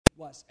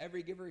bless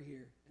every giver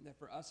here, and that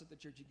for us at the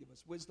church you give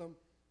us wisdom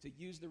to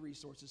use the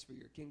resources for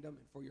your kingdom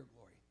and for your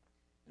glory.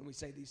 And we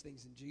say these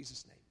things in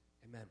Jesus'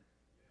 name. Amen.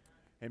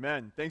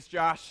 Amen. Thanks,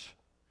 Josh.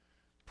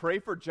 Pray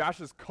for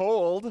Josh's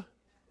cold.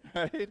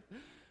 Right?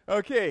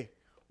 Okay.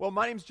 Well,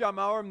 my name's John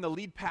Maurer. I'm the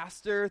lead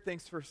pastor.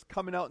 Thanks for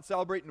coming out and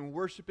celebrating and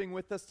worshiping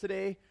with us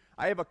today.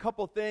 I have a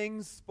couple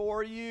things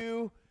for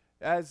you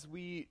as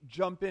we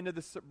jump into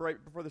the right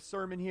before the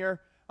sermon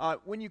here.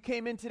 When you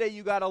came in today,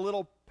 you got a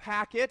little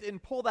packet,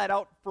 and pull that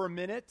out for a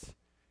minute.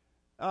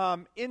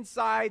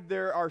 Inside,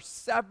 there are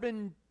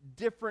 7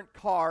 different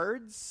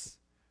cards.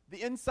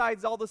 The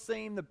inside's all the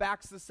same, the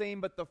back's the same,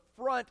 but the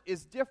front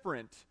is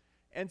different.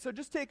 And so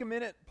just take a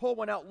minute, pull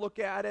one out, look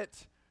at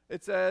it.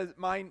 It says,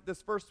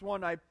 this first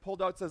one I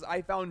pulled out says,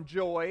 I found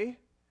joy.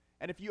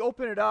 And if you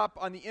open it up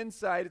on the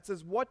inside, it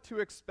says, what to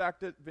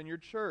expect at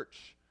Vineyard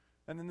Church.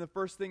 And then the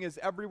first thing is,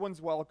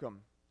 everyone's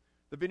welcome.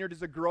 The Vineyard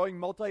is a growing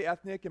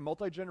multi-ethnic and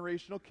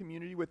multi-generational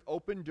community with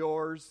open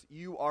doors.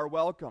 You are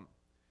welcome.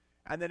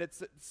 And then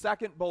its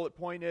second bullet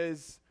point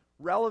is,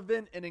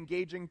 relevant and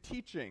engaging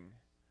teaching.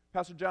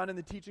 Pastor John and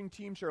the teaching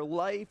team share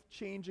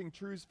life-changing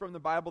truths from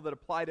the Bible that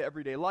apply to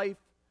everyday life.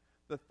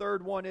 The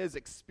third one is,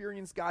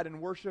 experience God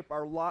in worship.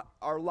 Our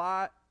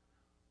live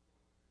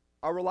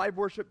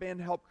worship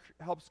band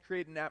helps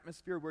create an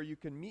atmosphere where you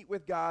can meet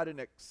with God and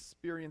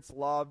experience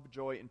love,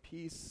 joy, and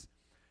peace.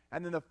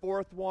 And then the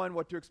fourth one,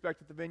 what to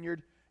expect at the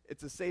Vineyard.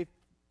 It's a safe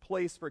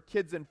place for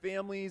kids and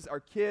families.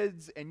 Our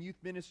kids and youth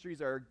ministries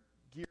are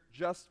geared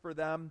just for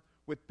them,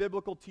 with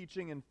biblical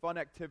teaching and fun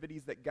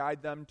activities that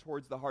guide them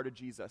towards the heart of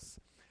Jesus.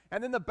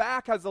 And then the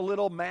back has a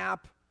little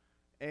map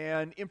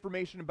and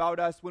information about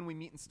us, when we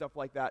meet and stuff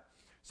like that.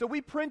 So we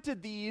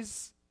printed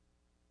these.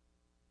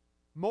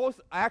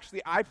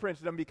 I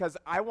printed them because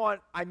I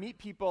meet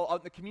people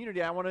out in the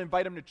community. I want to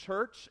invite them to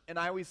church, and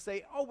I always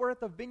say, oh, we're at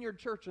the Vineyard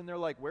Church, and they're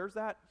like, where's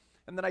that?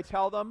 And then I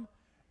tell them,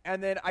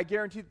 and then I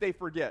guarantee that they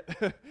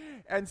forget.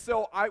 And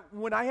so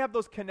when I have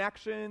those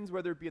connections,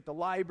 whether it be at the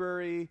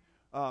library,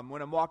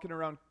 when I'm walking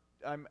around,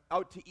 I'm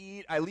out to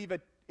eat,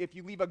 if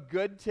you leave a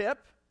good tip,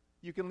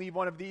 you can leave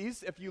one of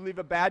these. If you leave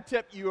a bad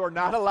tip, you are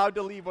not allowed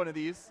to leave one of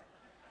these.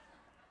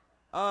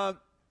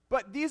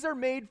 But these are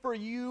made for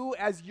you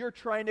as you're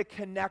trying to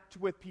connect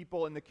with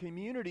people in the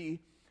community.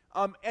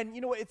 And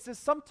you know,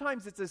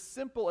 sometimes it's as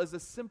simple as a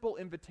simple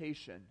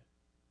invitation,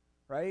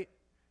 right?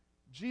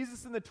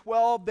 Jesus and the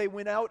 12, they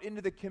went out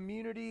into the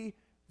community,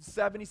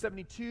 70,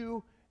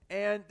 72,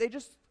 and they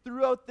just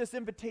threw out this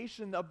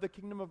invitation of the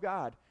kingdom of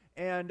God.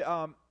 And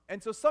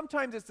so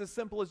sometimes it's as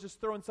simple as just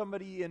throwing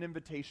somebody an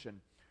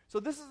invitation. So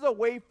this is a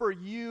way for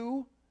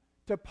you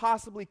to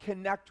possibly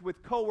connect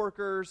with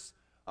coworkers.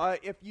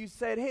 If you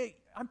said, hey,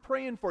 I'm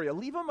praying for you,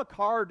 leave them a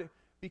card,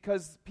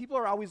 because people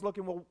are always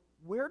looking, well,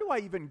 where do I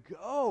even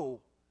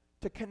go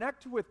to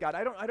connect with God?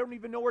 I don't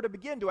even know where to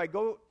begin. Do I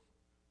go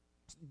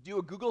do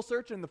a Google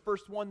search and the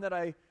first one that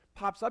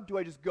pops up, do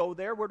I just go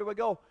there? Where do I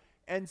go?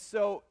 And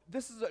so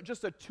this is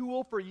just a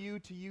tool for you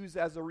to use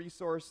as a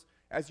resource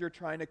as you're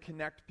trying to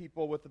connect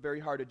people with the very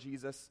heart of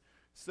Jesus.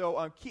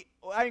 So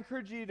I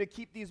encourage you to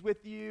keep these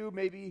with you.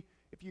 Maybe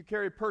if you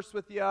carry a purse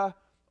with you,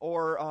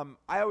 or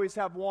I always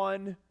have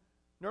one.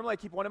 Normally I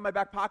keep one in my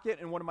back pocket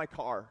and one in my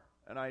car,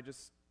 and I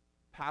just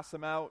pass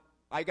them out.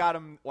 I got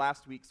them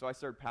last week, so I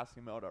started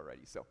passing them out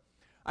already. So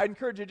I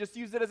encourage you, just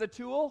use it as a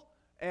tool,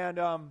 and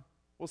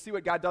we'll see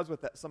what God does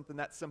with that, something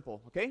that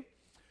simple, okay?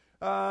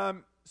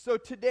 So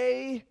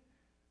today,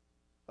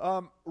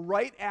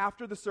 right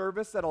after the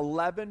service at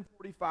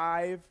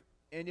 11:45,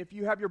 and if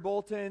you have your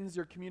bulletins,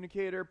 your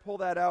communicator, pull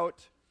that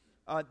out.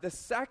 The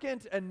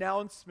second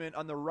announcement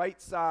on the right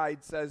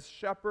side says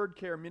Shepherd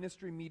Care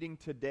Ministry meeting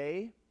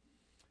today.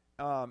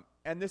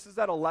 And this is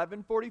at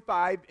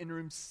 11:45 in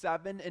room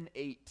 7 and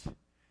 8.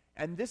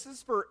 And this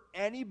is for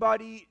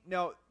anybody.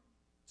 Now,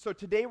 so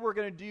today we're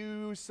going to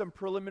do some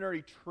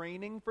preliminary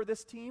training for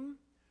this team.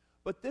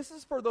 But this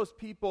is for those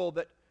people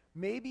that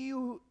maybe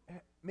you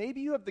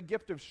have the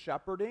gift of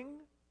shepherding,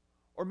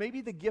 or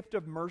maybe the gift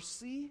of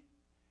mercy,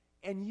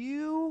 and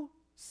you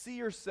see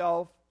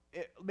yourself,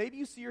 maybe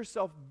you see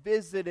yourself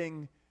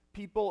visiting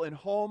people in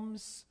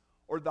homes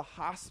or the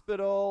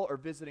hospital, or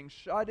visiting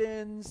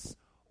shut-ins,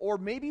 or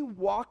maybe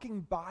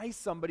walking by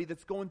somebody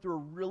that's going through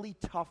a really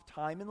tough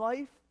time in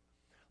life.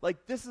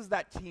 Like, this is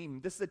that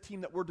team. This is a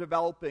team that we're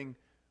developing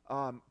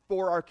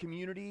for our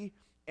community.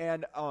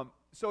 And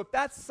so if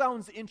that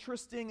sounds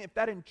interesting, if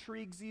that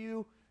intrigues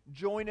you,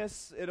 join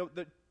us.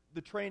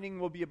 The training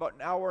will be about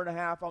an hour and a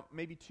half,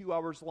 maybe 2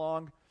 hours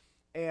long.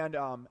 And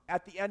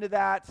at the end of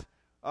that,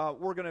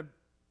 we're going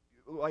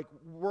to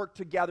work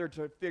together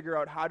to figure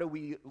out how do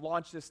we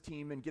launch this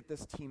team and get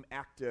this team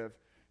active.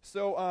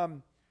 So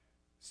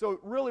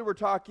really we're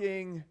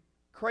talking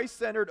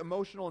Christ-centered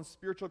emotional and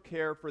spiritual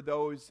care for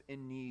those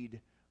in need.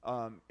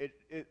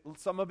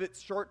 Some of it's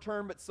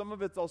short-term, but some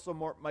of it's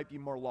also might be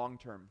more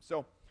long-term.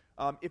 So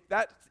if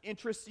that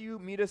interests you,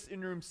 meet us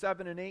in room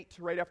 7 and 8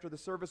 right after the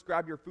service.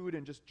 Grab your food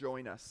and just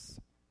join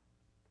us.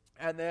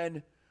 And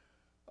then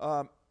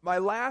my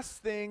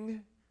last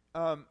thing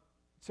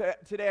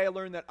Today I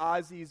learned that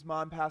Ozzy's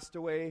mom passed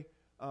away,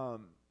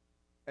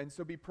 and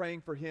so be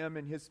praying for him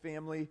and his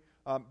family.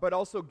 But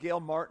also Gail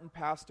Martin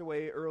passed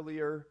away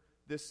earlier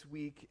this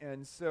week,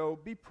 and so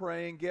be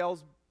praying. Gail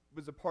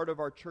was a part of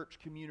our church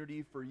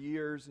community for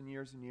years and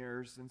years and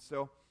years, and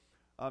so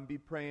be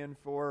praying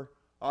for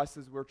us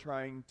as we're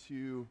trying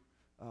to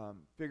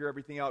figure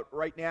everything out.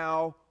 Right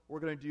now,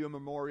 we're going to do a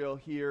memorial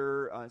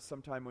here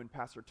sometime when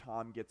Pastor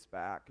Tom gets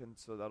back, and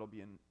so that'll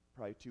be in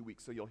probably 2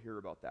 weeks, so you'll hear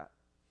about that.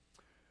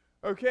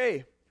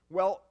 Okay,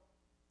 well,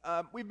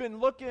 we've been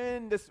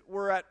looking,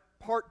 we're at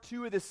part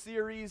 2 of the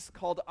series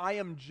called I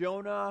Am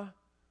Jonah,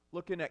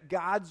 looking at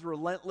God's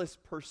relentless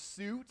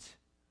pursuit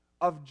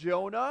of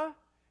Jonah.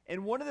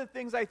 And one of the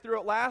things I threw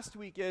out last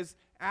week is,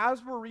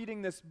 as we're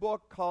reading this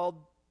book called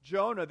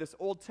Jonah, this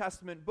Old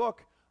Testament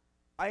book,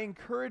 I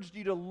encouraged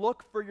you to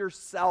look for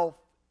yourself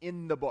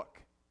in the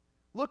book.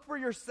 Look for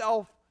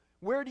yourself.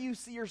 Where do you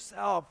see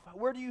yourself?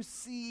 Where do you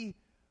see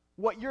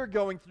what you're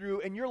going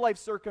through in your life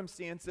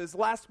circumstances?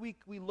 Last week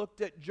we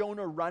looked at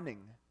Jonah running.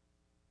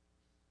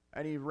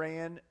 And he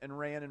ran and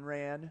ran and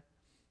ran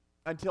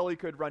until he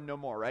could run no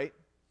more, right?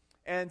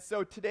 And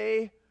so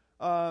today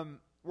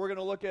we're going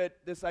to look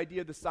at this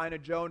idea of the sign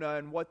of Jonah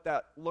and what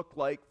that looked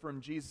like from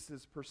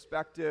Jesus'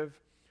 perspective.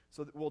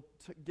 So that we'll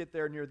get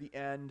there near the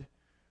end.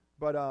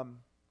 But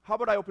how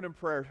about I open in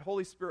prayer?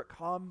 Holy Spirit,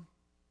 come.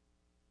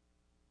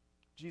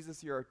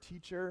 Jesus, you're our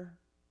teacher.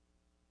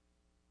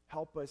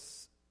 Help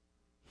us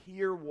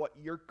hear what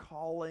you're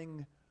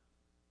calling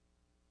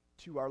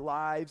to our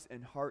lives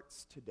and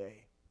hearts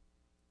today.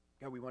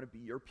 God, we want to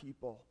be your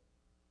people.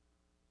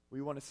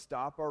 We want to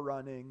stop our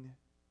running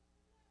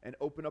and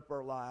open up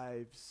our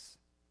lives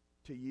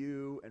to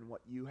you and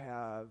what you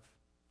have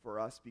for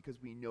us, because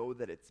we know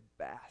that it's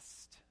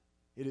best.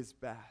 It is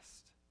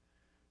best.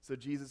 So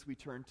Jesus, we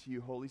turn to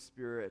you. Holy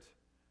Spirit,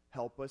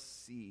 help us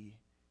see.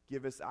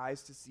 Give us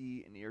eyes to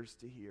see and ears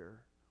to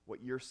hear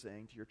what you're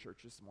saying to your church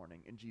this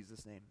morning. In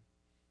Jesus' name,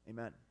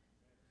 amen.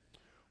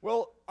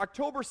 Well,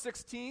 October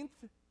 16th,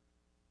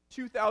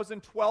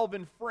 2012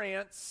 in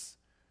France,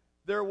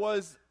 there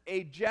was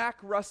a Jack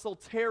Russell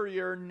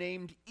Terrier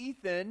named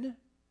Ethan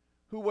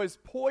who was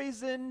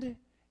poisoned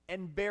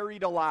and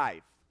buried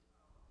alive.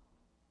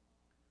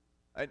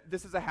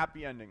 This is a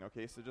happy ending,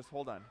 okay, so just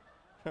hold on.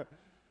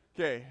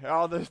 Okay,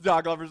 all the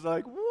dog lovers are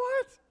like,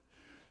 what?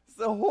 It's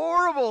a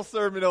horrible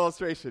sermon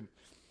illustration.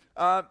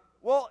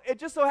 Well, it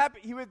just so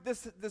happened,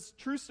 this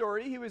true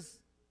story, he was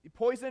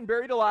poisoned,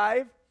 buried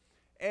alive,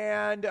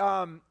 and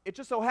it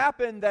just so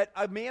happened that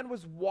a man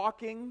was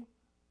walking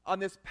on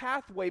this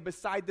pathway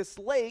beside this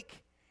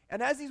lake,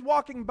 and as he's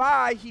walking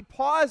by, he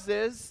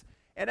pauses,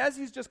 and as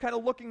he's just kind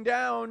of looking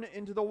down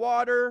into the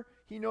water,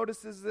 he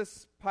notices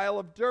this pile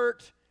of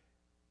dirt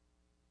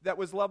that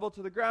was level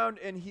to the ground,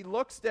 and he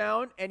looks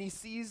down, and he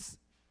sees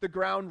the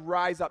ground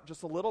rise up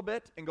just a little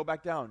bit and go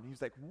back down.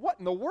 He's like, what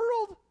in the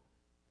world?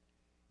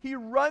 He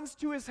runs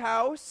to his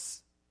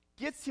house,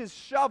 gets his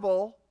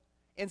shovel,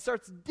 and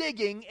starts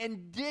digging,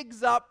 and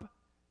digs up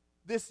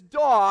this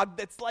dog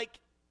that's like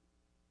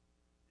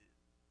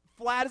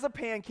flat as a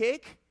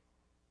pancake,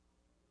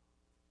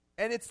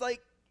 and it's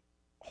like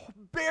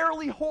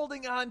barely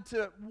holding on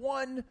to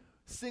one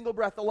single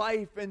breath of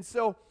life. And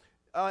so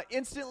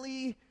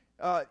instantly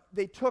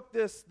they took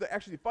the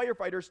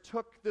firefighters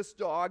took this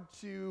dog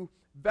to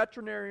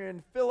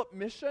veterinarian Philip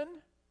Mission,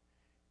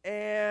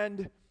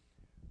 and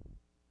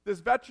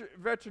this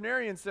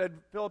veterinarian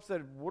Philip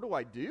said, what do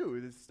I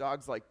do? This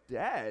dog's like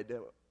dead.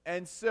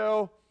 And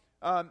so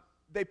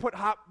they put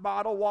hot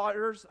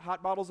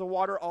bottles of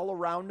water all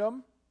around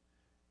him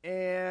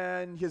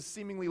and his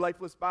seemingly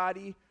lifeless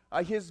body.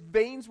 His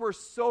veins were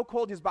so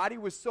cold, his body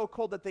was so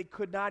cold that they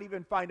could not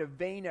even find a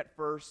vein at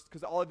first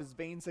because all of his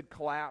veins had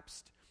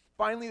collapsed.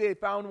 Finally, they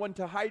found one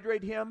to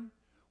hydrate him.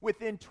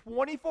 Within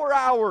 24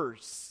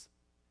 hours,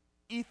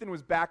 Ethan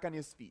was back on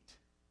his feet.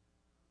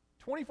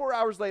 24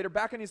 hours later,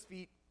 back on his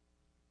feet.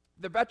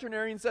 The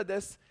veterinarian said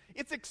this,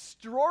 it's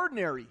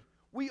extraordinary.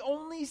 We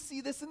only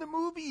see this in the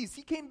movies.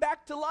 He came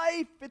back to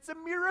life. It's a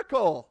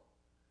miracle.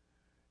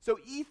 So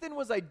Ethan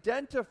was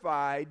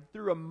identified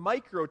through a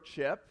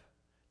microchip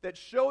that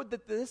showed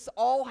that this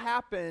all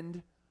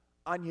happened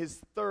on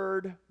his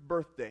 3rd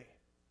birthday.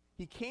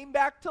 He came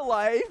back to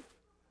life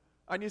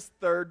on his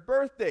 3rd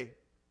birthday.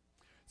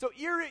 So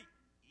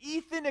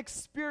Ethan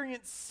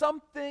experienced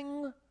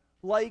something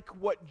like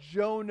what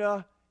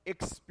Jonah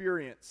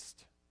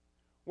experienced.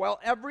 While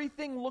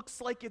everything looks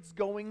like it's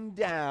going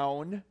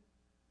down,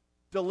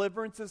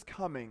 deliverance is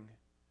coming.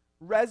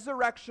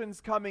 Resurrection's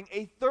coming.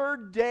 A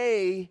 3rd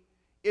day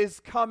is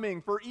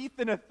coming. For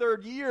Ethan, a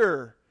 3rd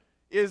year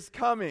is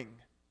coming.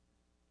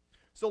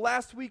 So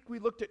last week we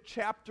looked at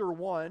chapter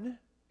 1,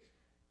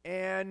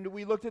 and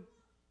we looked at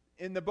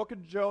in the book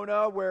of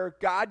Jonah where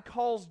God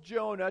calls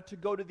Jonah to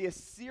go to the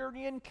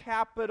Assyrian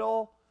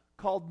capital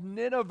called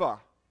Nineveh,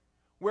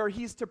 where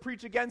he's to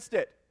preach against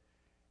it.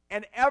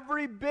 And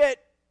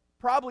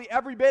probably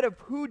every bit of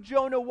who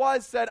Jonah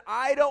was said,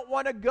 I don't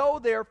want to go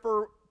there,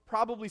 for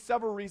probably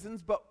several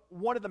reasons, but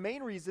one of the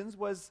main reasons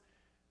was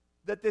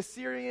that the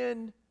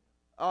Assyrian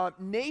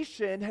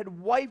nation had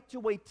wiped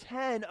away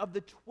 10 of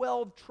the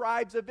 12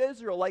 tribes of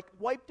Israel, like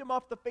wiped them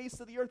off the face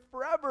of the earth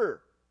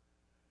forever.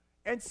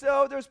 And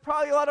so there's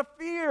probably a lot of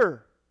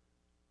fear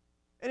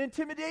and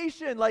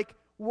intimidation, like,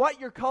 what,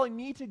 you're calling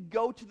me to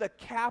go to the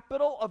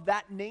capital of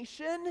that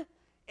nation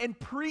and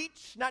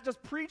preach, not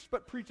just preach,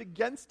 but preach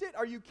against it?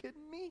 Are you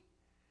kidding me?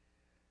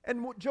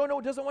 And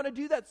Jonah doesn't want to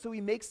do that, so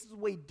he makes his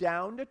way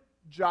down to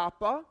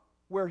Joppa,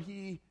 where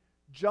he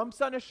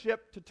jumps on a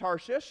ship to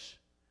Tarshish,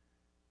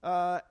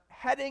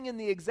 heading in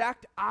the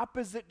exact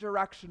opposite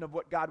direction of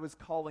what God was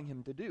calling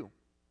him to do.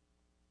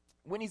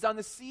 When he's on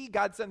the sea,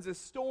 God sends a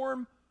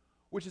storm,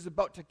 which is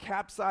about to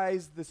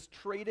capsize this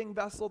trading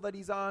vessel that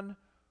he's on.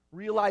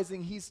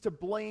 Realizing he's to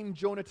blame,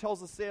 Jonah tells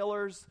the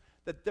sailors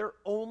that their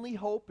only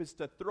hope is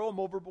to throw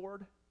him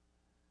overboard.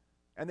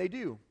 And they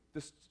do.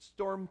 The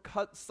storm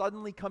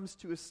suddenly comes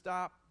to a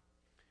stop.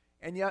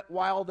 And yet,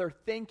 while they're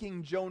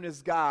thanking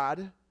Jonah's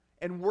God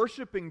and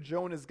worshiping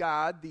Jonah's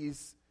God,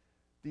 these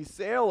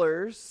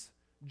sailors,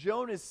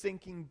 Jonah's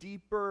sinking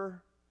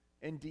deeper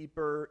and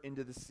deeper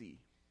into the sea.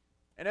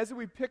 And as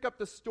we pick up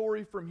the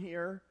story from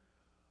here,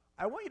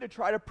 I want you to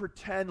try to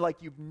pretend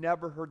like you've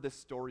never heard this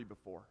story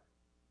before.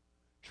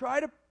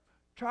 Try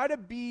to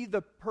be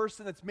the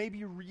person that's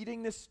maybe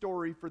reading this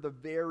story for the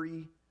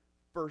very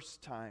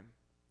first time.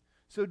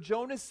 So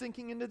Jonah's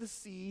sinking into the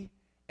sea,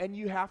 and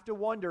you have to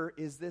wonder,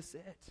 is this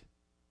it?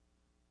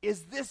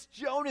 Is this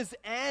Jonah's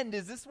end?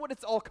 Is this what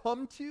it's all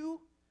come to?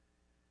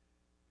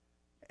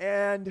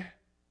 And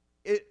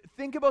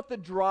think about the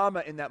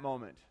drama in that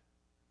moment.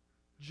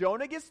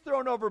 Jonah gets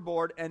thrown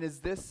overboard, and is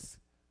this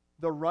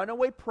the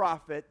runaway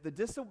prophet, the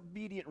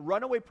disobedient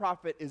runaway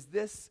prophet, is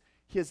this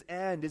his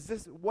end?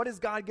 What is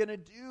God going to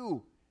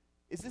do?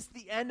 Is this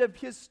the end of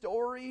his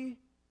story?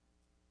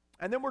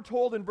 And then we're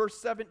told in verse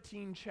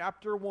 17,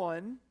 chapter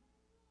 1,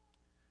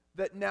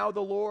 that now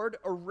the Lord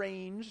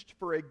arranged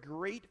for a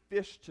great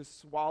fish to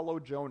swallow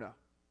Jonah.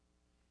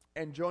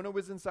 And Jonah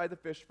was inside the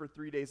fish for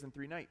 3 days and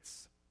 3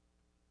 nights.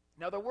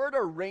 Now the word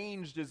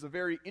arranged is a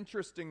very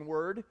interesting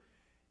word,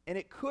 and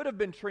it could have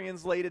been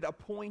translated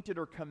appointed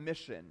or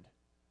commissioned.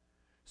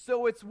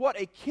 So it's what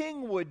a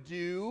king would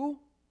do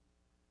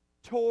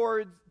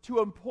to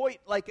appoint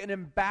like an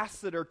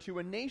ambassador to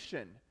a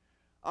nation.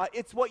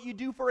 It's what you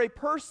do for a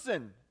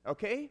person,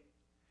 okay?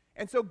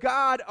 And so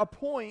God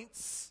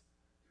appoints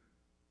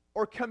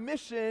or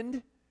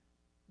commissioned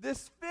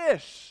this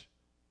fish.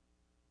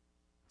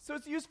 So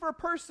it's used for a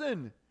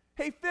person.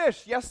 Hey,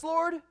 fish, yes,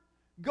 Lord?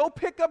 Go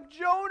pick up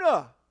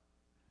Jonah.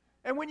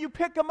 And when you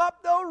pick him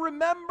up, though,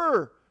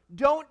 remember,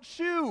 don't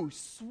chew.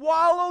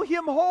 Swallow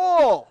him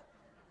whole.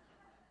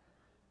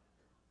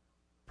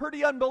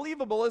 Pretty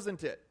unbelievable,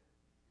 isn't it?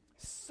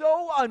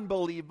 So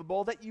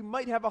unbelievable that you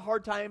might have a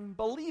hard time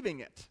believing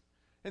it.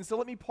 And so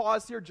let me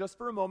pause here just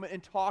for a moment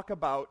and talk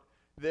about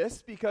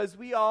this, because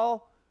we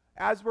all,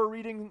 as we're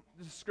reading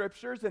the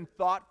scriptures in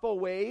thoughtful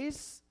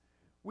ways,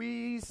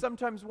 we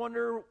sometimes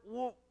wonder,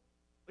 well,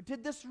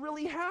 did this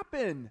really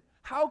happen?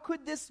 How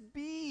could this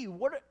be?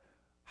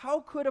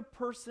 How could a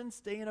person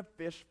stay in a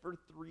fish for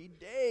 3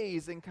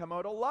 days and come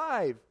out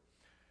alive?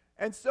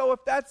 And so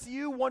if that's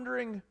you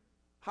wondering,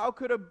 how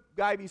could a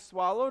guy be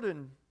swallowed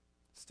and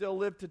still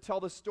live to tell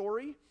the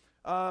story?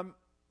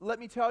 Let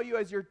me tell you,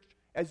 as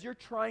you're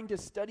trying to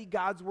study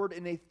God's word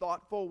in a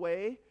thoughtful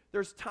way,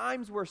 there's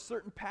times where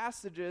certain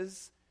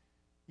passages,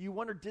 you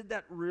wonder, did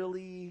it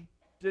really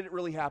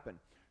happen?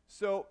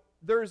 So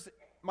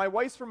my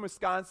wife's from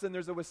Wisconsin.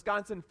 There's a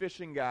Wisconsin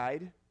fishing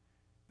guide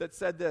that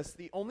said this: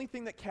 the only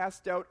thing that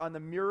cast doubt on the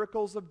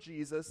miracles of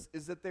Jesus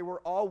is that they were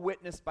all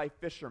witnessed by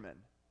fishermen.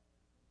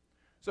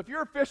 So if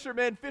you're a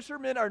fisherman,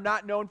 fishermen are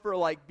not known for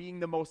like being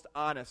the most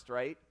honest,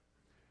 right?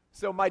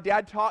 So my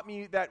dad taught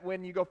me that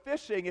when you go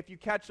fishing, if you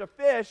catch a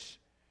fish,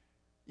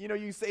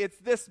 you say it's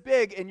this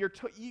big, and you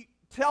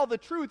tell the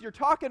truth. You're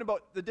talking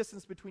about the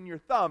distance between your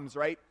thumbs,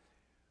 right?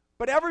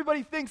 But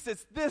everybody thinks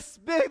it's this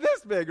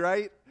big,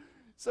 right?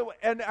 So,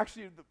 and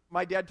actually,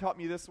 my dad taught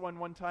me this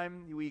one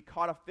time. We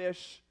caught a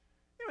fish.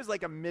 It was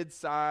like a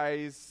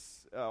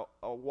mid-size a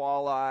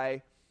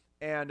walleye,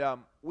 and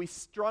we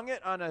strung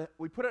it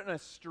we put it on a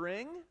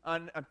string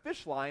on a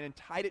fish line and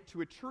tied it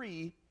to a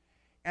tree.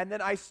 And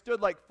then I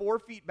stood like 4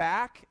 feet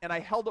back, and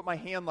I held up my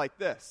hand like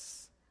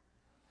this.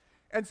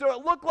 And so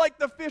it looked like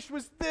the fish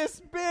was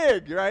this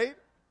big, right?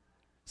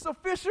 So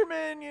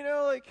fishermen,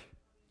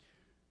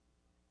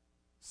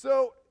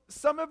 So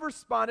some have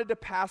responded to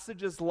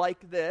passages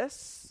like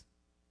this,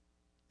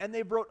 and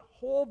they've wrote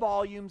whole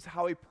volumes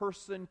how a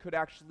person could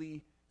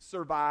actually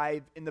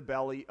survive in the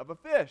belly of a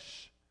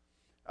fish,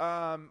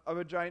 of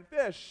a giant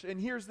fish.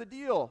 And here's the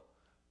deal.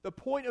 The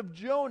point of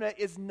Jonah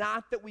is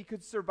not that we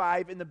could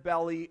survive in the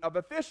belly of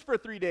a fish for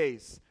 3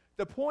 days.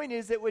 The point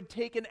is it would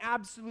take an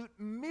absolute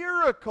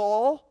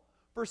miracle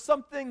for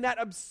something that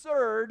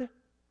absurd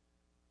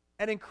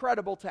and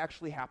incredible to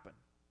actually happen.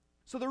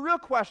 So the real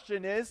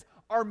question is,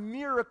 are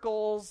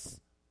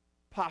miracles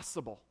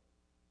possible?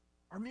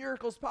 Are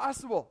miracles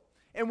possible?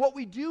 And what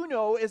we do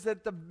know is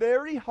that the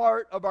very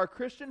heart of our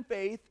Christian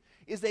faith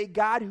is a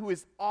God who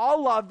is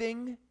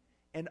all-loving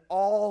and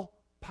all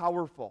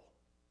powerful.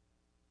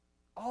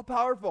 All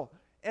powerful.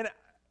 And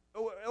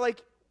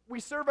like, we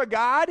serve a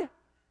God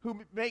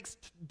who makes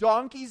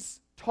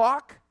donkeys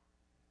talk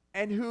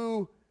and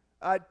who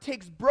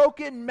takes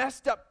broken,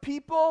 messed up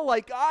people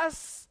like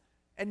us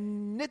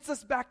and knits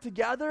us back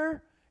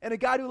together, and a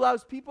God who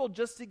allows people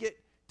just to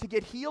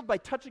get healed by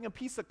touching a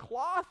piece of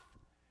cloth,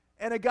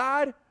 and a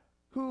God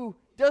who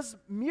does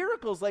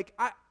miracles. Like,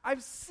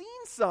 I've seen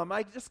some.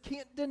 I just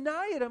can't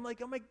deny it. I'm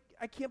like,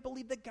 I can't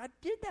believe that God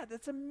did that.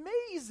 That's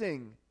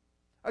amazing.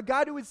 A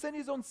God who would send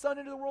his own son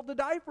into the world to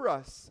die for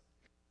us.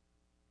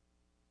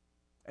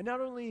 And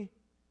not only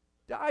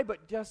die,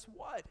 but guess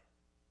what?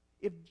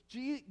 If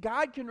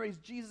God can raise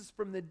Jesus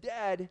from the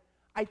dead,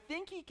 I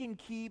think he can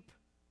keep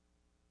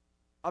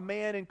a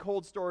man in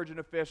cold storage and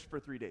a fish for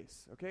 3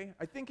 days, okay?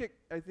 I think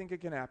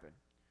it can happen.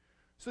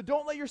 So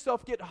don't let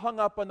yourself get hung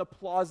up on the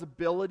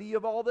plausibility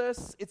of all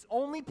this. It's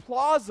only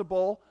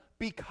plausible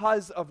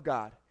because of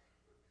God,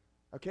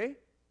 okay?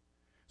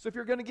 So if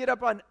you're going to get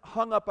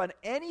hung up on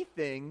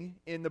anything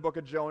in the book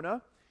of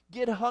Jonah,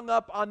 get hung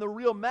up on the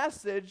real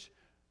message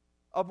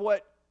of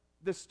what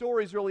the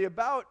story is really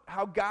about,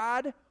 how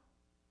God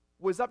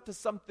was up to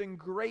something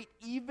great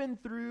even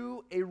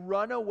through a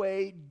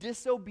runaway,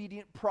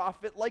 disobedient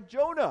prophet like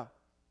Jonah.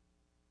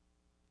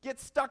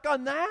 Get stuck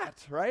on that,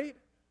 right?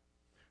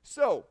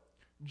 So,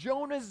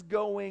 Jonah's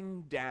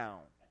going down.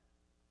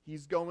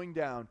 He's going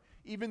down.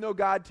 Even though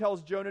God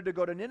tells Jonah to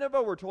go to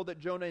Nineveh, we're told that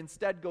Jonah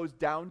instead goes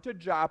down to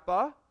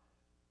Joppa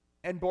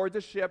and boards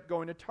a ship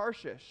going to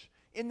Tarshish.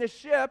 In the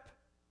ship,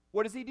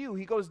 what does he do?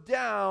 He goes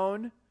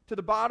down to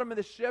the bottom of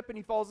the ship and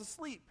he falls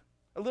asleep.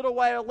 A little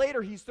while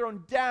later, he's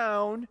thrown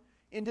down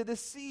into the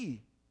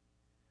sea.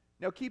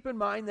 Now, keep in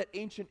mind that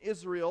ancient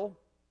Israel,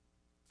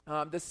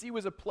 the sea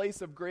was a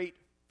place of great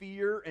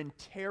fear and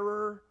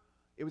terror.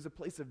 It was a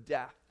place of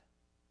death.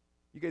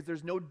 You guys,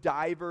 there's no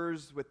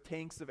divers with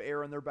tanks of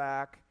air on their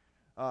back.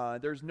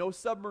 There's no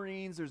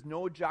submarines. There's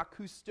no Jacques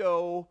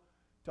Cousteau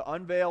to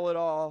unveil it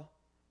all.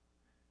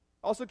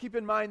 Also, keep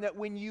in mind that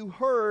when you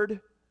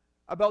heard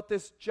about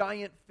this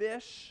giant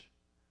fish,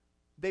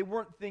 they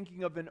weren't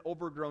thinking of an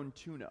overgrown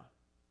tuna.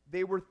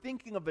 They were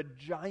thinking of a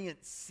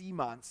giant sea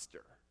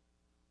monster.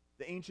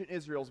 The ancient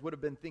Israels would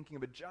have been thinking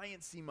of a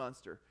giant sea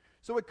monster.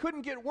 So it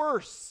couldn't get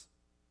worse.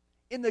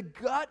 In the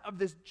gut of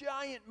this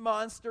giant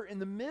monster, in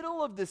the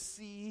middle of the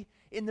sea,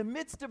 in the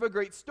midst of a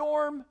great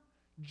storm,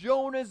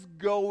 Jonah's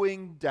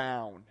going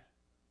down.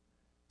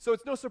 So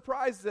it's no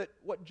surprise that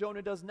what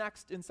Jonah does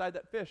next inside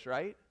that fish,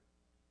 right?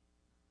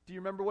 Do you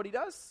remember what he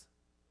does?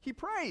 He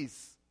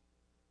prays.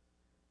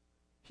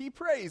 He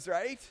prays,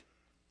 right?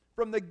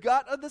 From the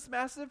gut of this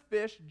massive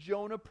fish,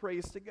 Jonah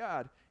prays to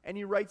God. And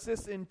he writes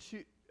this in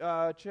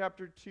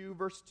chapter 2,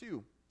 verse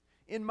 2.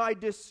 In my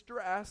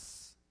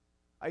distress,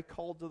 I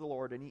called to the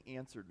Lord, and he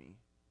answered me.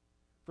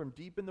 From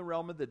deep in the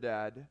realm of the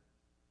dead,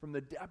 from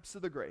the depths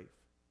of the grave,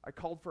 I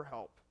called for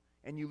help,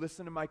 and you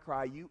listened to my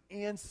cry. You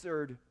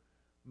answered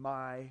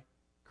my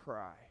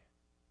cry.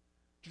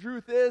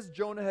 Truth is,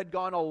 Jonah had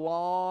gone a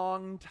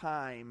long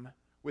time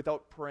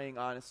without praying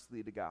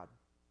honestly to God.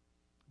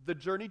 The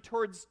journey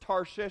towards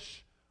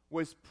Tarshish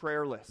was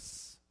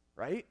prayerless,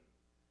 right?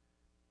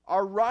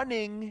 Our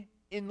running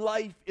in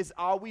life is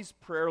always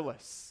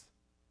prayerless.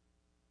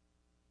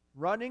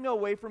 Running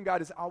away from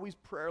God is always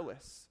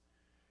prayerless.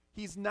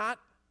 He's not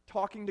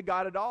talking to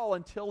God at all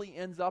until he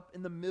ends up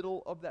in the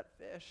middle of that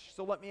fish.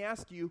 So let me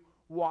ask you,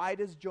 why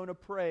does Jonah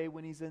pray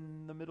when he's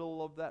in the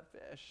middle of that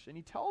fish? And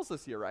he tells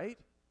us here, right?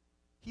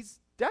 He's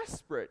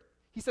desperate.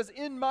 He says,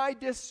 in my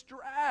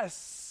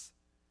distress.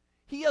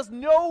 He has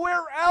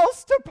nowhere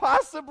else to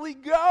possibly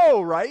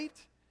go, right?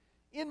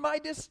 In my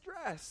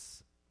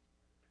distress.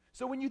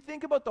 So when you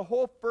think about the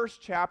whole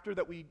first chapter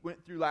that we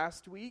went through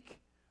last week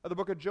of the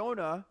book of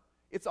Jonah,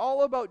 it's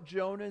all about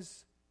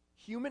Jonah's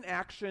human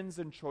actions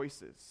and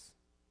choices.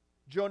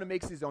 Jonah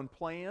makes his own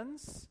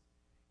plans.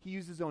 He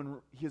uses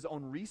his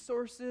own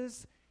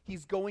resources.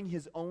 He's going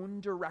his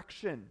own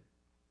direction.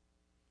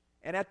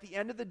 And at the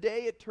end of the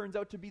day, it turns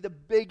out to be the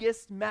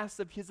biggest mess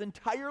of his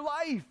entire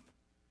life.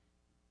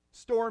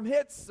 Storm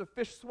hits, a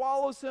fish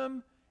swallows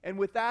him, and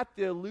with that,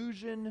 the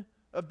illusion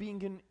of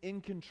being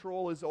in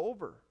control is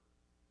over.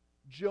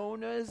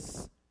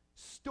 Jonah's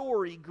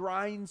story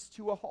grinds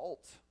to a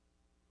halt.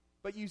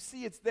 But you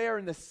see it's there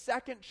in the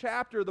second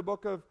chapter of the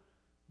book of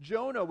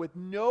Jonah with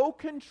no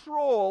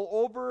control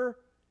over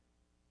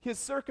his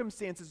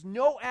circumstances,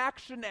 no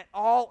action at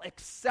all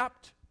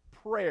except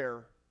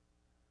prayer,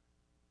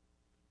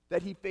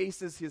 that he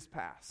faces his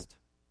past.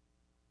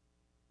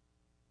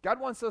 God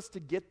wants us to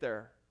get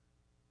there,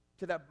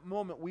 to that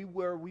moment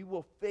where we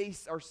will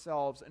face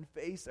ourselves and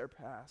face our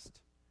past.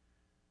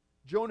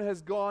 Jonah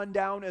has gone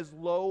down as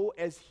low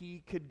as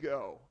he could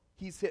go.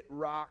 He's hit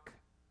rock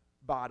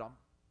bottom.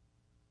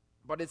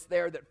 But it's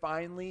there that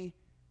finally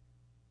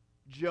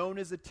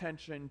Jonah's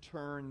attention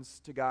turns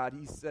to God.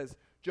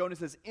 Jonah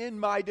says, in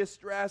my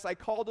distress, I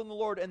called on the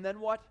Lord. And then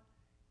what?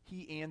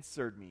 He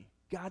answered me.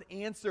 God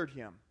answered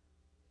him.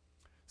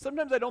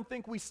 Sometimes I don't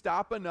think we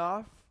stop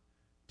enough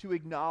to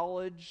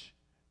acknowledge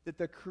that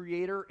the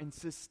creator and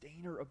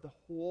sustainer of the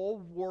whole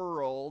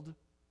world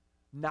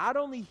not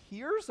only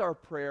hears our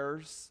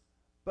prayers,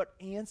 but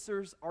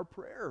answers our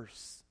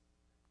prayers.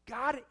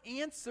 God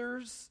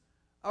answers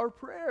our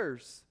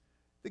prayers.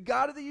 The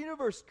God of the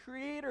universe,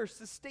 creator,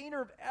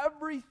 sustainer of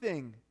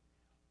everything,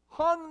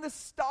 hung the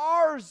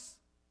stars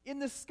in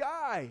the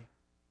sky,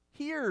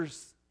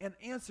 hears and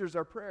answers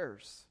our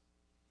prayers.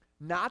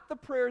 Not the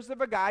prayers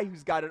of a guy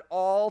who's got it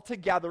all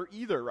together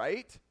either,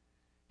 right?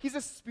 He's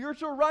a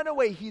spiritual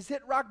runaway. He's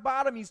hit rock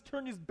bottom. He's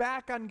turned his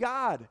back on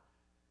God.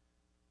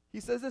 He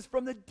says this,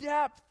 from the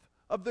depth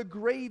of the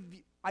grave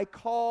I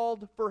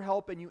called for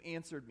help and you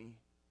answered me.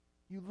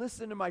 You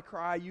listened to my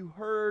cry. You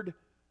heard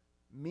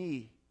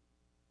me.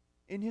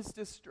 In his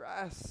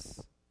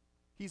distress,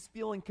 he's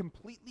feeling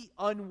completely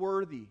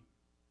unworthy.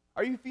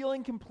 Are you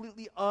feeling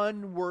completely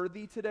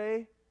unworthy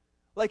today?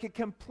 Like a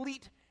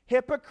complete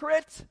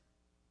hypocrite?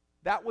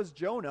 That was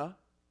Jonah.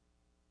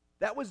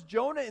 That was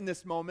Jonah in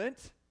this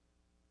moment.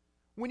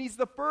 When he's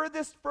the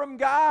furthest from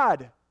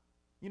God,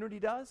 you know what he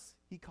does?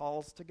 He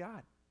calls to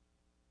God.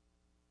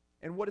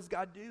 And what does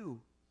God do?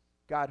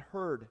 God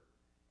heard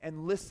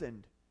and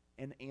listened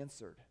and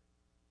answered.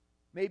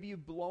 Maybe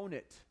you've blown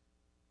it.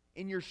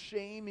 In your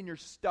shame, in your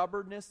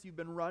stubbornness, you've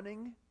been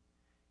running.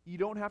 You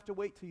don't have to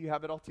wait till you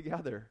have it all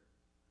together.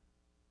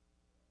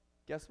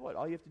 Guess what?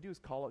 All you have to do is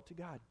call out to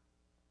God.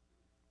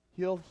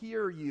 He'll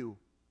hear you,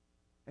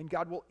 and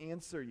God will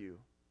answer you.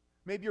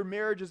 Maybe your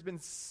marriage has been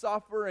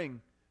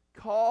suffering.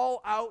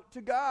 Call out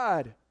to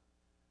God.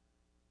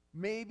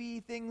 Maybe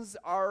things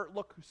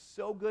look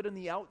so good on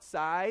the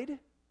outside,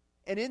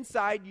 and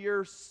inside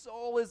your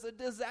soul is a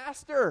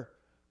disaster.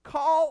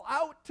 Call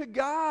out to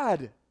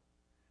God.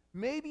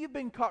 Maybe you've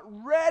been caught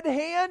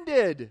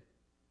red-handed,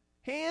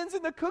 hands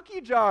in the cookie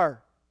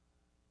jar.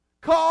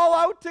 Call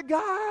out to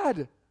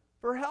God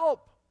for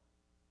help.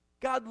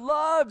 God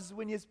loves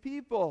when his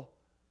people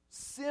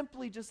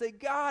simply just say,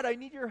 God, I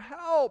need your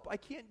help. I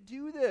can't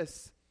do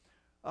this.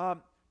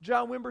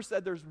 John Wimber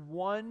said there's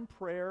one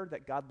prayer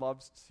that God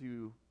loves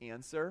to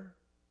answer,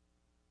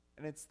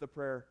 and it's the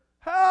prayer,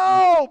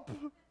 help!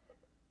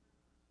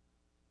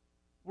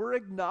 We're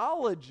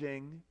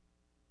acknowledging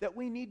that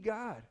we need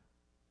God,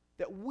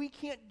 that we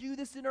can't do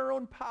this in our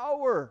own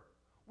power.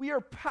 We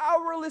are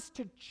powerless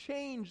to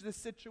change the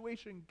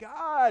situation.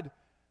 God,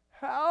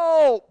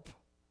 help!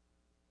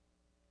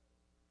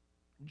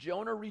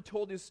 Jonah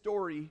retold his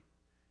story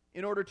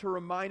in order to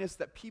remind us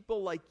that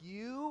people like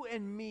you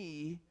and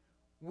me,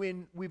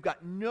 when we've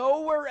got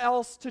nowhere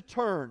else to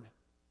turn,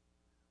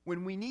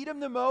 when we need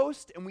him the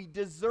most and we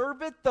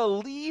deserve it the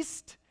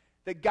least,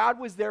 that God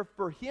was there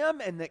for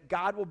him and that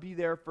God will be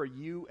there for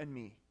you and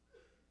me.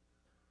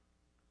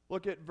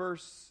 Look at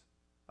verse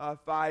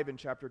 5 in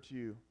chapter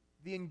 2.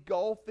 The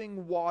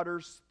engulfing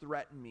waters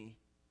threatened me.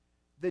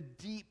 The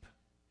deep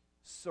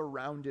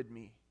surrounded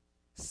me.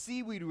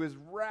 Seaweed was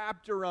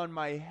wrapped around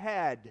my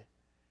head.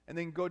 And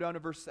then go down to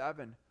verse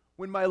 7.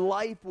 When my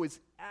life was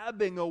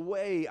ebbing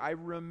away, I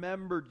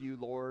remembered you,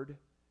 Lord,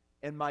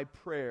 and my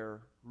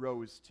prayer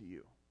rose to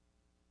you.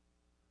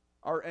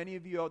 Are any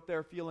of you out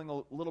there feeling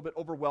a little bit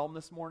overwhelmed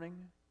this morning?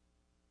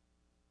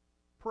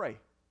 Pray.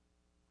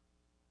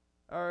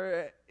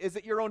 Or is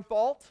it your own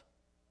fault?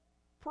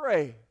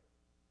 Pray.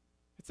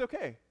 It's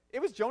okay.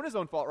 It was Jonah's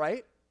own fault,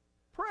 right?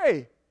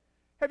 Pray.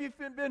 Have you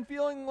been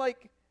feeling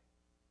like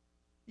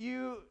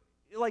you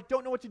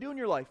don't know what to do in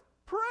your life?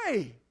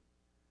 Pray.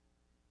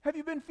 Have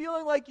you been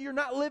feeling like you're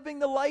not living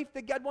the life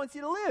that God wants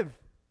you to live?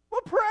 Well,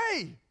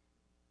 pray.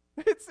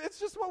 It's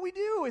just what we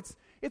do.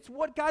 It's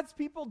what God's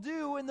people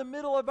do in the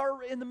middle of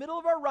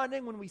our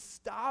running, when we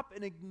stop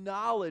and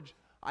acknowledge,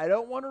 I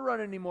don't want to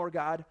run anymore,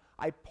 God.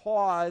 I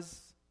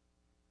pause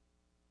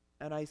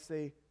and I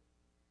say,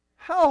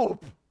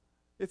 help.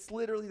 It's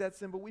literally that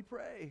simple. We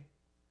pray.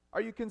 Are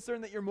you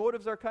concerned that your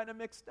motives are kind of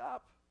mixed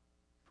up?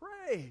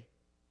 Pray.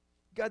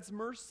 God's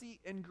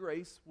mercy and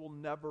grace will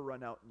never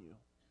run out in you.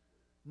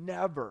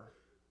 Never.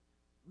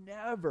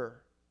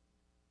 Never.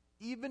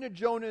 Even to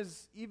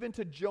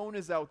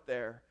Jonah's out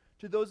there,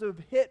 to those who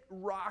have hit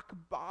rock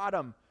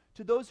bottom,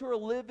 to those who are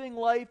living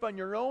life on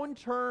your own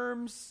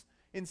terms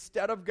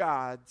instead of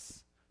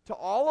God's, to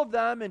all of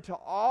them and to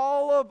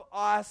all of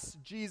us,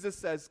 Jesus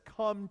says,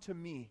 come to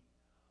me,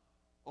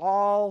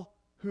 all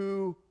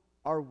who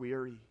are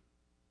weary,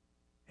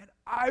 and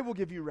I will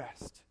give you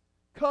rest.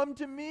 Come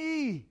to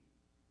me.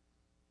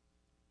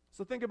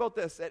 So think about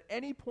this. At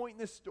any point in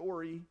this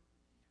story,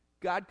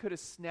 God could have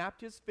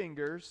snapped his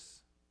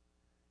fingers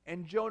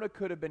and Jonah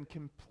could have been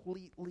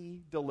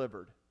completely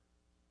delivered,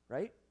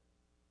 right?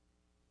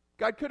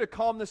 God could have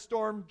calmed the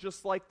storm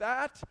just like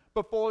that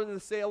before the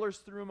sailors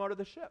threw him out of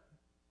the ship.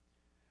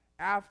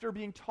 After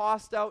being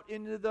tossed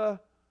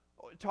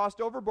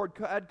overboard,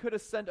 God could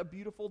have sent a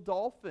beautiful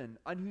dolphin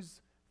on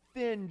whose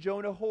fin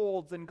Jonah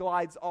holds and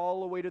glides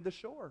all the way to the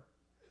shore.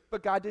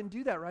 But God didn't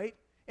do that, right?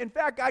 In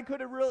fact, God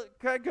could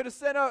have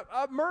sent a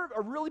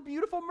really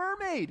beautiful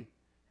mermaid.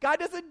 God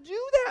doesn't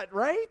do that,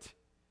 right?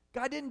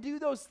 God didn't do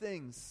those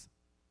things.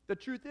 The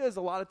truth is,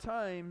 a lot of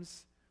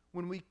times,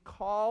 when we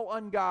call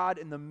on God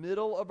in the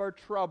middle of our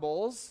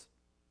troubles,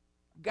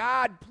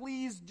 God,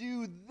 please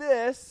do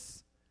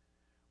this,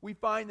 we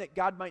find that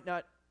God might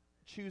not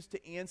choose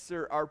to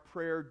answer our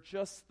prayer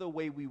just the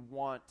way we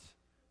want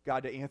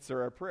God to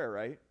answer our prayer,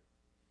 right?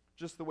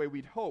 Just the way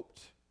we'd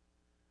hoped.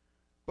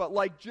 But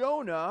like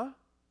Jonah,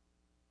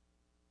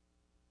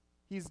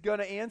 he's going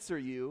to answer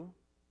you.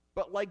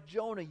 But like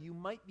Jonah, you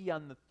might be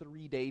on the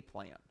 3-day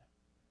plan.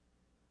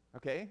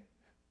 Okay?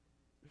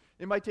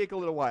 It might take a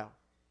little while.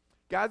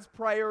 God's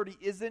priority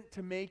isn't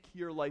to make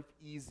your life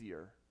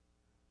easier.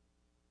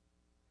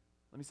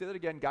 Let me say that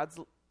again. God's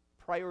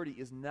priority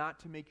is not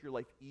to make your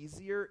life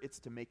easier, it's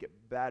to make it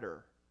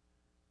better.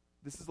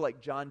 This is like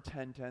John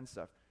 10:10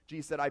 stuff.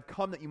 Jesus said, I've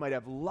come that you might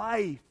have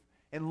life,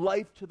 and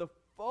life to the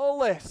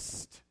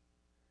fullest.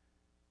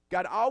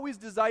 God always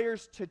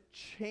desires to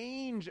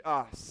change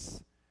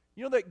us.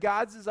 You know that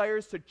God's desire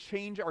is to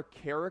change our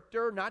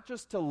character, not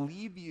just to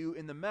leave you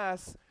in the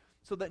mess,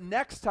 so that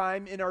next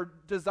time in our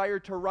desire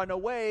to run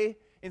away,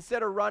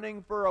 instead of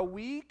running for a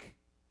week,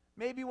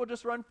 maybe we'll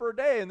just run for a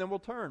day and then we'll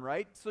turn,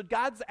 right? So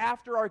God's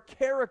after our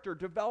character,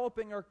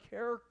 developing our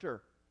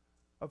character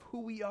of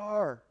who we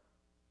are.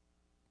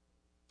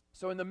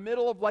 So in the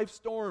middle of life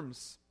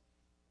storms,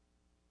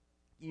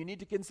 you need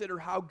to consider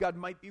how God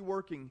might be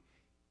working,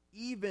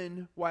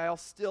 even while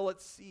still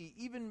at sea,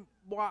 even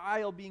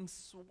while being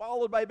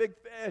swallowed by a big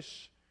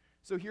fish.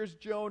 So here's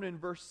Jonah in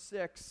verse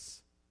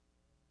 6.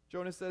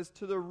 Jonah says,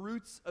 to the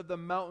roots of the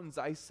mountains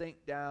I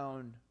sank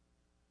down.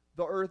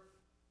 The earth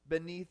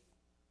beneath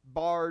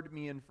barred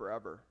me in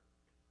forever.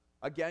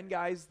 Again,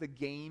 guys, the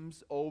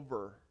game's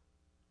over.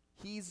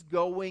 He's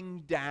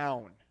going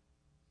down.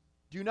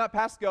 Do not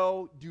pass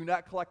go. Do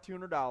not collect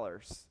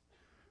 $200.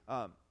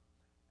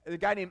 A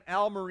guy named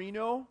Al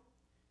Marino,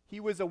 he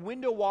was a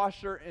window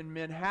washer in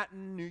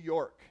Manhattan, New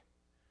York.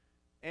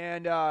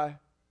 And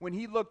when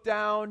he looked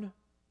down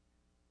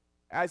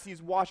as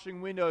he's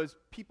washing windows,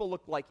 people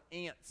looked like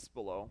ants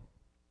below.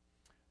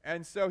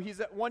 And so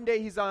one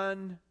day he's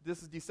on,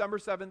 this is December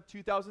 7th,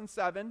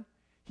 2007,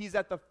 he's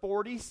at the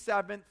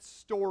 47th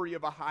story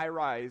of a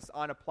high-rise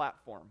on a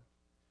platform.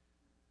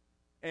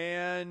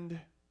 And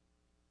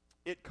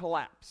it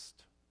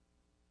collapsed.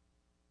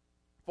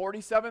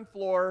 47th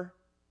floor,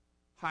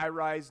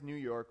 high-rise, New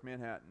York,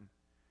 Manhattan.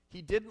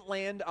 He didn't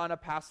land on a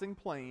passing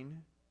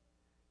plane.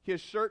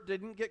 His shirt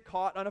didn't get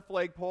caught on a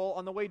flagpole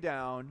on the way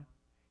down.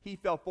 He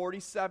fell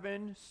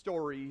 47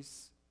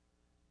 stories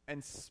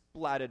and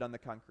splatted on the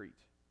concrete.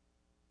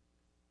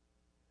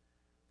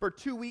 For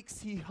 2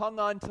 weeks, he hung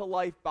on to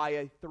life by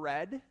a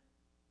thread.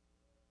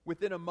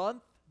 Within a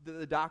month,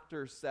 the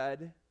doctor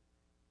said,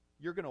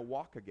 you're going to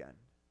walk again.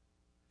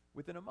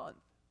 Within a month.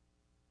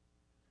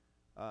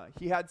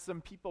 He had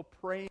some people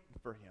praying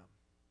for him.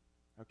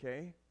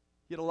 Okay?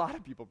 He had a lot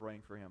of people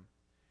praying for him.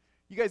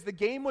 You guys, the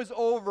game was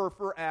over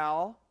for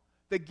Al.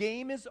 The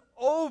game is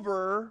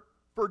over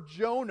for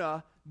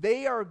Jonah.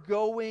 They are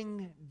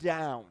going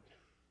down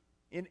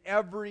in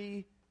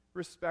every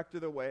respect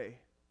of the way.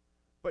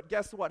 But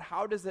guess what?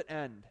 How does it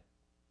end?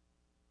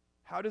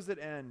 How does it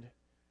end?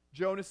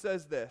 Jonah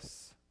says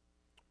this,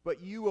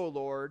 but you, O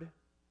Lord,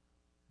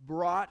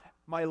 brought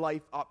my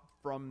life up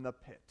from the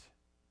pit.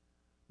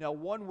 Now,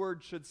 one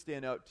word should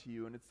stand out to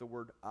you, and it's the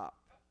word up.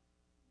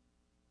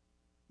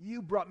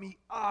 You brought me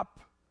up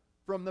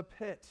from the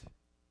pit.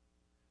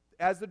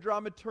 As the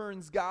drama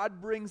turns,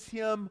 God brings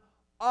him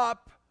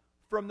up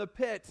from the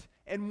pit.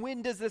 And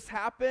when does this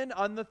happen?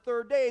 On the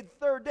third day.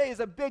 The third day is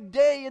a big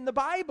day in the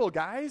Bible,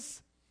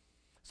 guys.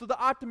 So the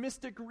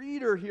optimistic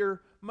reader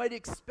here might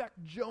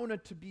expect Jonah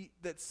to be,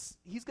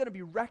 he's going to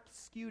be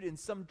rescued in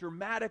some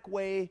dramatic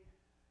way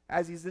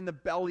as he's in the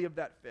belly of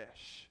that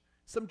fish.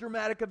 Some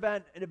dramatic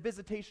event and a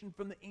visitation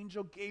from the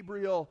angel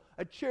Gabriel,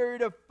 a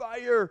chariot of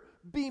fire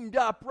beamed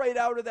up right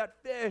out of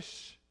that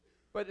fish.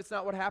 But it's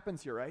not what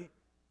happens here, right?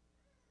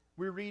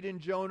 We read in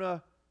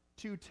Jonah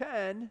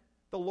 2:10,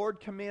 the Lord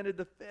commanded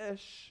the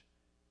fish,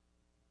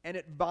 and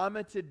it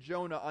vomited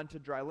Jonah onto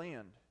dry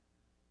land.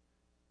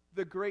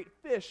 The great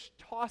fish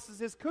tosses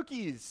his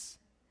cookies,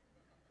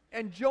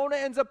 and Jonah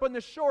ends up on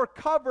the shore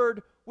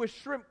covered with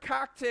shrimp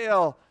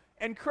cocktail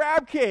and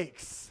crab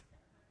cakes.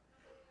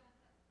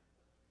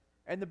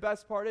 And the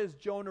best part is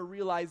Jonah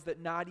realized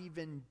that not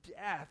even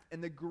death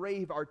and the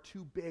grave are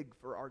too big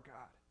for our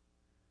God.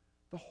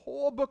 The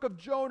whole book of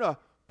Jonah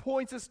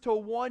points us to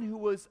one who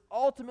was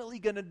ultimately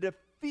going to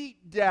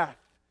defeat death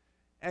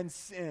and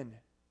sin.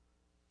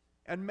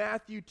 And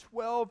Matthew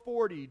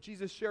 12:40,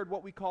 Jesus shared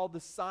what we call the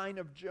sign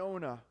of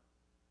Jonah.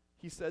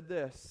 He said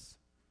this,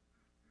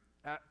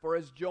 for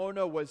as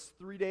Jonah was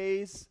 3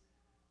 days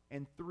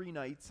and 3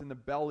 nights in the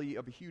belly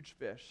of a huge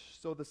fish,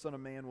 so the Son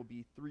of Man will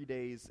be 3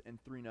 days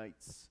and 3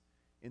 nights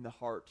in the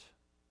heart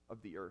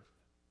of the earth.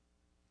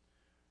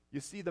 You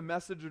see, the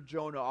message of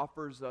Jonah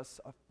offers us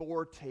a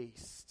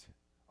foretaste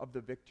of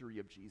the victory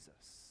of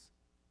Jesus.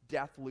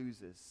 Death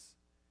loses,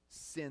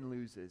 sin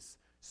loses,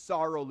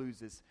 sorrow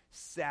loses,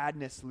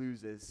 sadness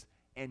loses,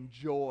 and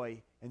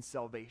joy and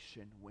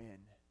salvation win.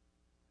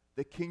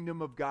 The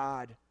kingdom of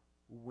God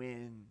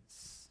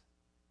wins.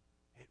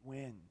 it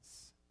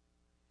wins.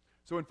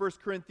 So in 1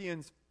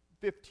 Corinthians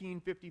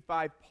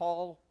 15:55,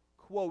 Paul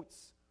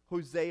quotes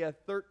Hosea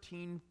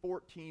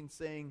 13:14,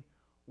 saying,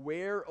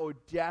 "Where, O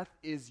death,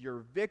 is your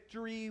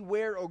victory?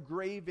 Where, O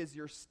grave, is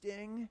your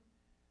sting?"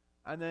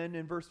 And then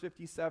in verse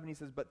 57, he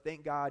says, "But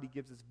thank God he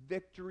gives us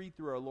victory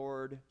through our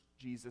Lord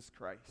Jesus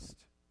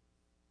Christ."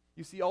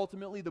 You see,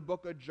 ultimately, the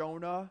book of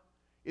Jonah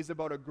is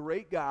about a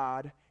great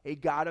God, a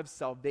God of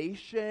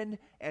salvation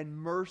and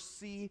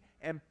mercy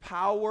and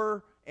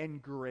power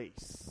and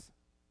grace.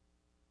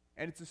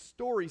 And it's a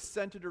story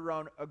centered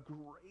around a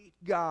great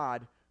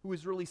God who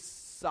is really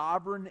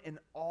sovereign and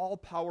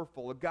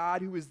all-powerful, a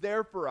God who is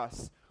there for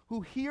us,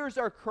 who hears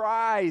our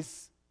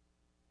cries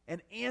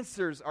and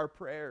answers our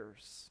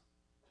prayers.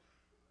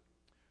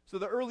 So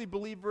the early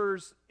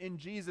believers in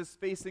Jesus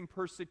facing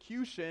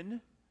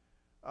persecution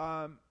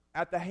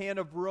at the hand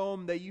of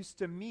Rome, they used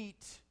to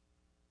meet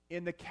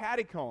in the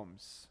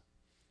catacombs.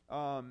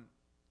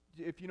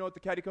 If you know what the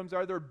catacombs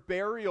are, they're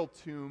burial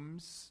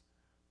tombs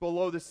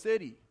below the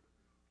city.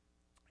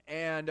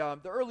 And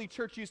the early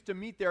church used to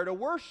meet there to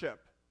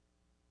worship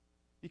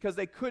because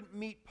they couldn't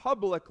meet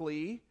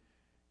publicly.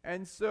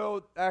 And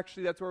so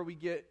actually that's where we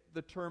get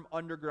the term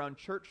underground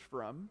church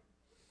from.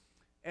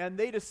 And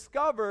they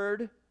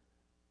discovered,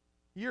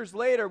 years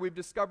later, we've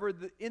discovered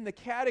that in the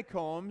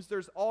catacombs,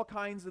 there's all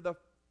kinds of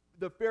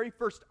the very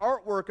first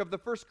artwork of the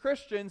first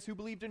Christians who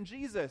believed in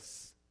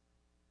Jesus.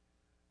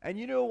 And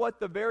you know what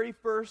the very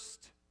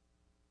first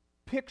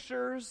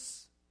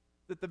pictures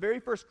that the very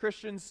first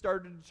Christians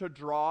started to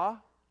draw?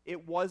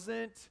 It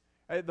wasn't,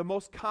 the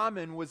most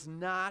common was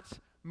not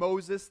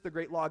Moses, the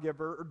great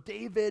lawgiver, or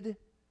David,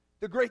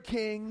 the great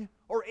king,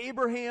 or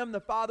Abraham, the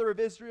father of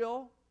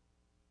Israel.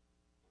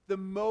 The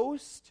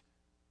most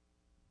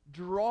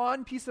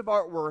drawn piece of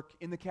artwork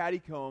in the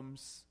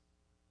catacombs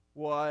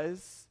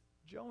was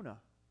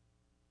Jonah.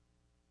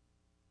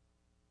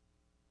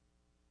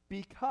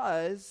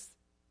 Because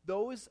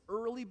those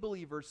early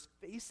believers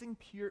facing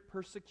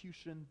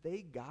persecution,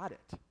 they got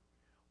it.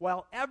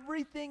 While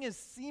everything is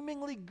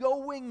seemingly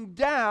going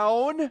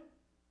down,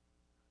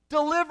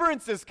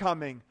 deliverance is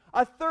coming.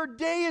 A third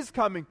day is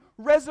coming.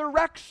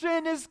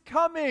 Resurrection is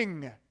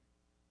coming.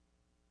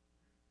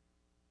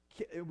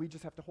 We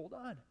just have to hold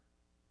on.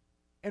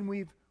 And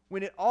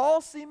when it all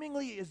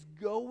seemingly is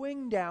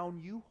going down,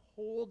 you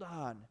hold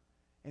on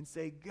and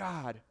say,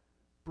 "God,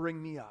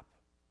 bring me up.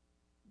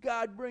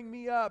 God, bring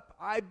me up.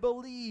 I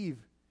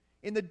believe."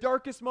 In the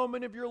darkest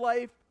moment of your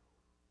life,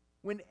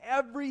 when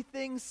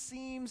everything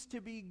seems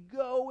to be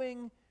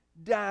going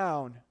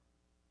down,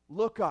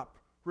 look up.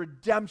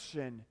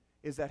 Redemption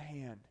is at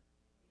hand.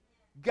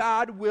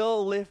 God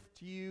will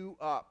lift you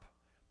up.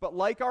 But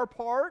like our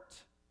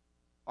part,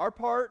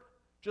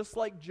 just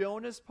like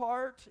Jonah's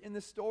part in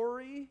the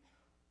story,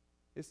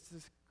 is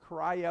to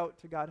cry out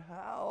to God,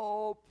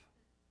 "Help!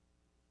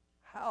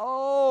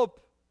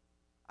 Help!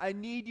 I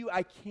need you.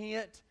 I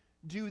can't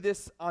do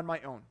this on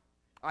my own.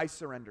 I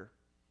surrender."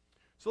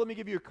 So let me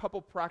give you a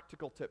couple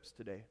practical tips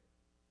today.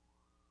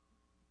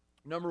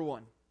 Number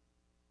one,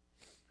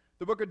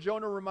 the book of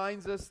Jonah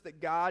reminds us that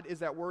God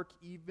is at work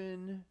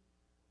even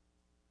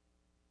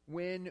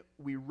when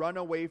we run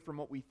away from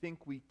what we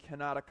think we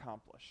cannot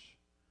accomplish.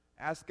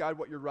 Ask God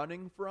what you're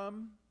running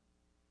from,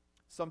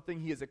 something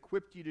He has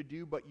equipped you to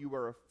do, but you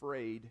are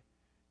afraid.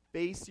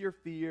 Face your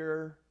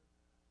fear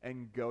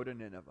and go to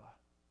Nineveh.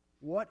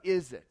 What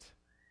is it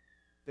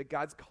that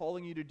God's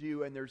calling you to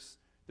do, and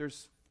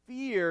there's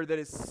fear that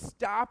has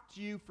stopped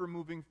you from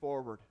moving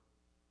forward?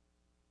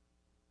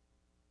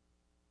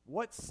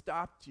 What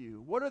stopped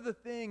you? What are the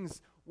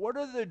things, what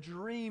are the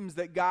dreams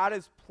that God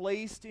has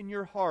placed in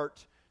your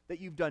heart that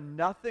you've done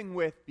nothing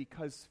with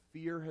because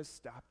fear has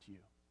stopped you?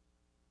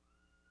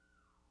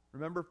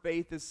 Remember,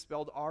 faith is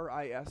spelled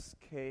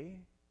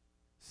R-I-S-K.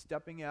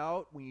 Stepping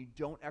out when you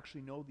don't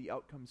actually know the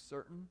outcome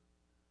certain.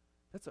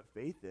 That's what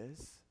faith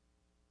is.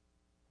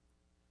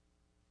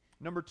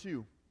 Number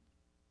two,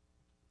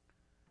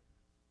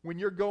 when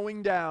you're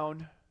going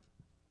down,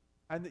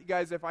 and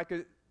guys, if I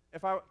could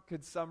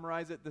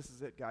summarize it, this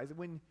is it, guys.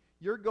 When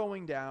you're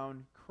going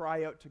down,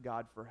 cry out to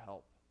God for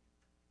help.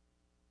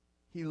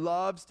 He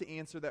loves to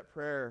answer that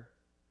prayer.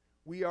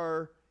 We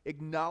are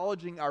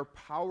acknowledging our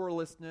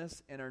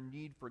powerlessness and our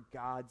need for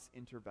God's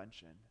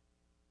intervention.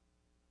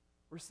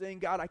 We're saying,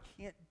 "God, I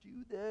can't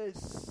do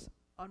this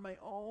on my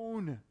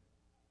own.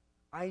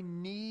 I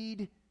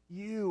need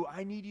you.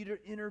 I need you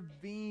to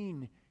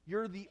intervene.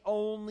 You're the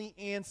only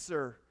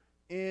answer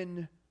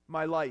in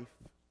my life."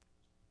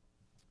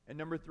 And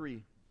number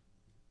three,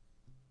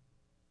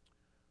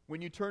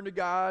 when you turn to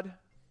God,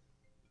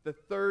 the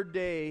third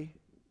day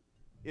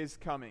is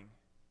coming.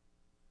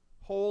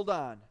 Hold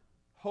on.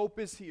 Hope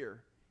is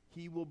here.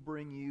 He will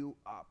bring you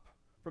up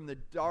from the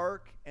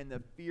dark and the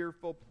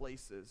fearful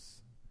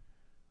places.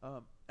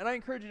 And I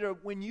encourage you to,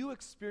 when you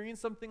experience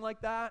something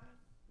like that,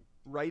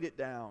 write it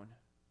down.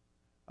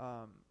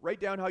 Write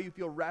down how you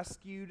feel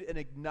rescued and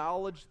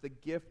acknowledge the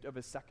gift of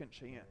a second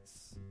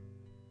chance.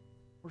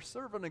 We're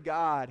serving a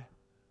God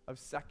of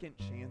second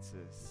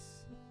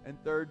chances. and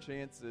third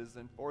chances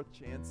and fourth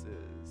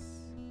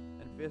chances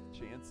and fifth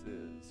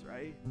chances,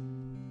 right?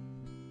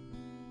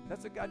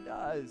 That's what God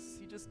does.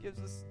 He just gives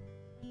us.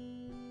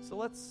 So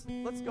let's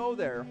go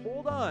there.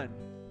 Hold on.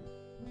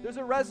 There's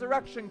a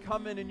resurrection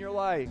coming in your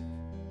life.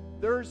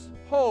 There's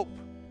hope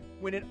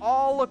when it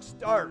all looks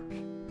dark.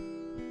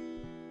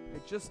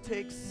 It just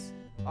takes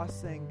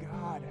us saying,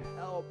 God,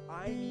 help.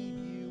 I need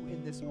you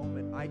in this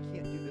moment. I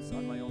can't do this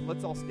on my own.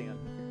 Let's all stand.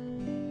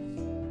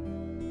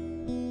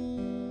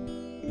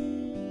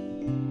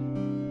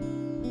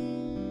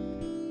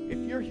 If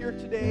you're here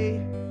today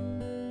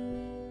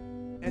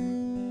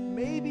and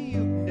maybe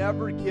you've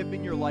never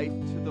given your life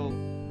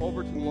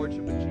over to the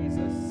Lordship of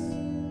Jesus,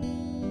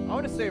 I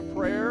want to say a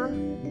prayer,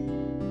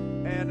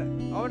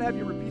 and I want to have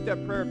you repeat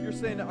that prayer. If you're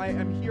saying,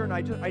 I'm here and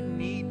I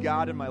need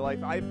God in my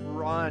life. I've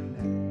run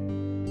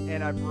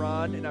and I've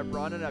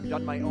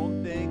done my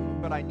own thing,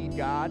 but I need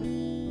God.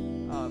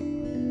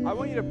 I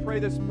want you to pray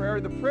this prayer.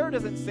 The prayer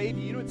doesn't save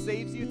you. You know what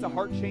saves you? It's a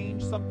heart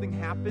change. Something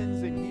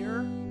happens in here,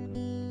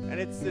 and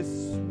it's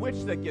this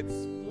switch that gets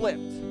flipped.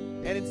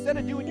 And instead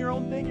of doing your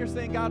own thing, you're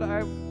saying, God,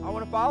 I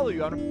want to follow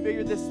you. I want to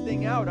figure this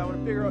thing out. I want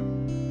to figure out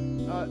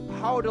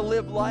how to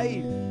live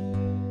life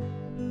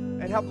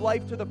and have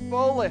life to the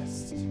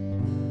fullest.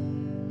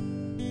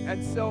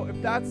 And so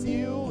if that's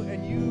you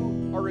and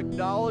you are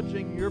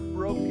acknowledging your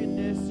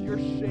brokenness, your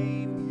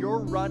shame, your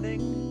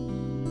running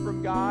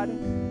from God,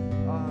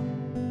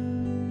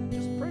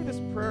 just pray this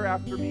prayer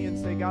after me and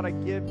say, God, I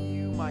give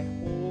you my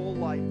whole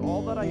life,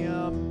 all that I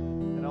am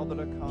and all that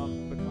I become.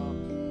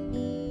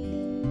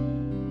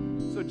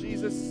 So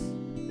Jesus,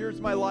 here's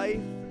my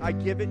life. I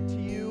give it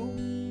to you.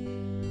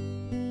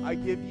 I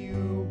give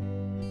you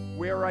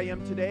where I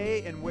am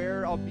today and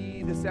where I'll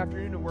be this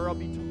afternoon and where I'll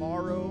be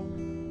tomorrow.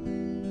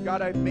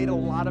 God, I've made a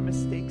lot of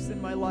mistakes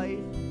in my life.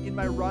 In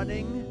my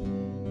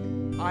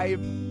running,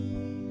 I've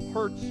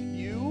hurt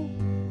you.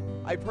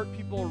 I've hurt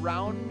people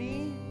around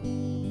me.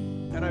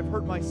 And I've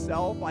hurt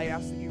myself. I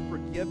ask that you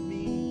forgive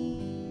me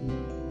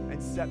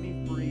and set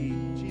me free.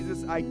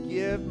 Jesus, I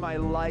give my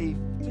life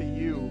to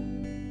you.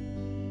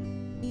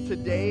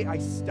 Today, I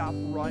stop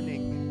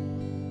running.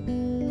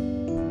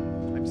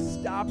 I'm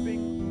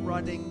stopping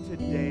running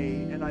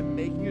today, and I'm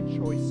making a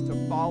choice to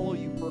follow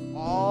you for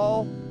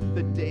all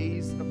the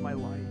days of my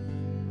life.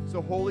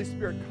 So Holy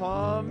Spirit,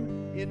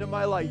 come into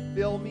my life.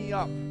 Fill me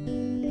up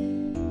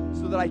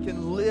so that I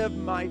can live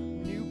my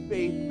new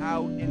faith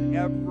out in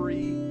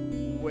every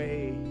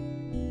way.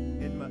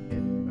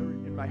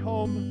 In my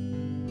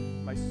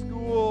home, my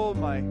school,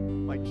 my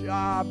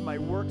job, my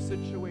work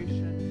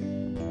situation.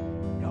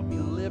 Help me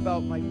live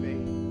out my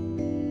faith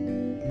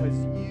because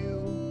you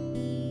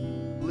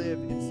live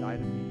inside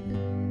of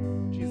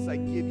me. Jesus, I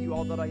give you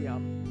all that I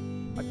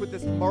am. I put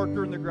this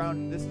marker in the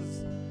ground. This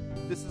is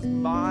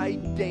my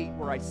date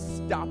where I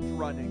stopped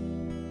running.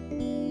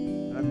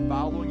 And I'm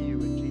following you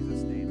in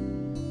Jesus'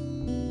 name.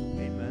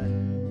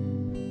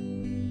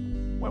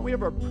 Amen. Why don't we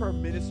have our prayer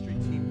ministry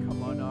team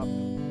come on up?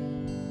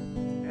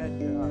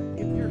 And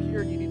if you're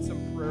here and you need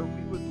some prayer,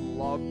 we would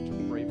love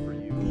to pray for you.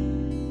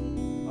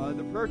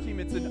 The prayer team,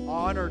 it's an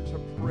honor to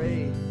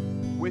pray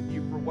with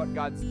you for what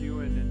God's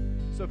doing. And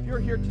so if you're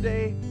here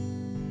today,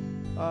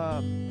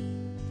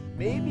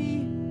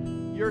 maybe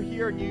you're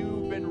here and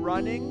you've been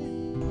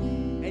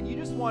running and you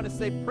just want to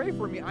say, pray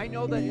for me. I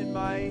know that in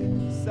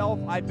myself,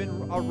 I've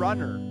been a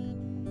runner.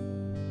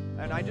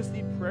 And I just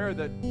need prayer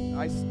that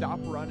I stop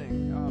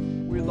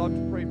running. We'd love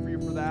to pray for you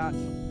for that.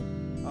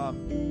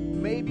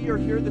 Maybe you're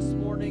here this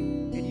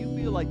morning and you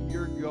feel like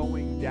you're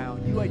going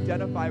down. You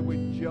identify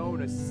with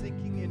Jonah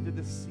sinking into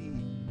the sea.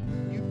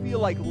 You feel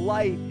like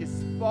life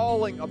is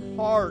falling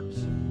apart.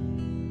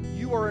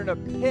 You are in a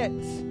pit.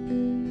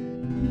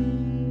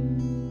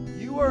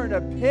 You are in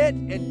a pit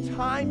and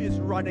time is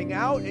running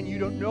out and you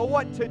don't know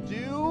what to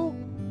do.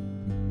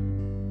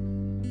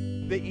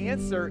 The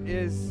answer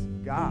is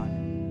God.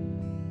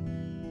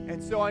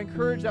 And so I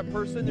encourage that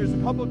person. There's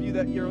a couple of you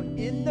that you're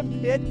in the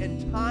pit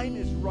and time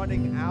is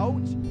running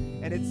out,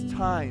 and it's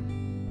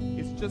time.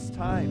 It's just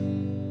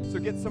time. So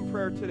get some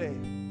prayer today.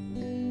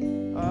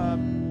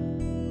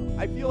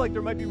 I feel like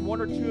there might be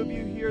one or two of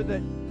you here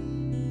that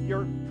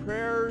your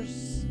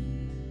prayers,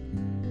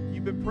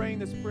 you've been praying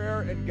this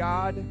prayer and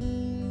God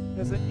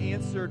hasn't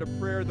answered a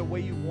prayer the way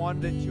you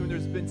wanted it to, and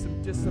there's been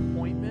some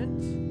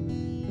disappointment.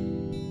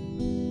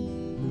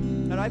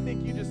 And I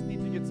think you just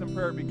need to get some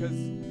prayer because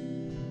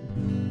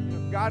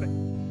God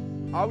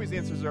always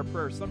answers our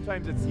prayers.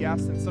 Sometimes it's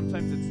yes, and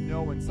sometimes it's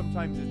no, and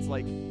sometimes it's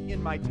like,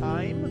 in my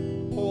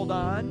time, hold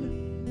on.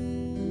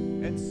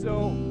 And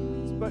so,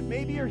 but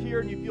maybe you're here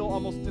and you feel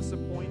almost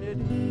disappointed.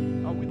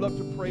 We'd love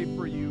to pray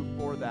for you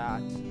for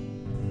that.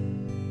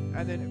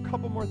 And then a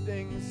couple more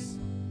things.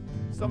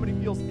 Somebody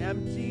feels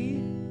empty,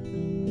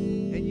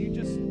 and you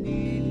just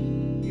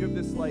you have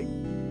this like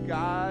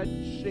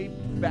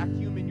God-shaped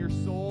vacuum in your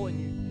soul,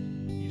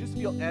 and you just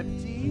feel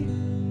empty.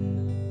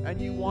 And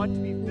you want to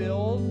be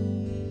filled,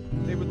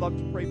 they would love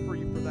to pray for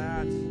you for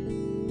that.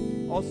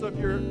 Also, if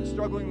you're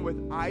struggling with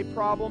eye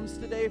problems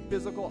today,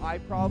 physical eye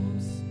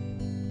problems,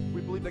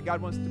 we'd believe that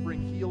God wants to bring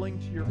healing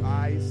to your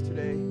eyes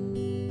today.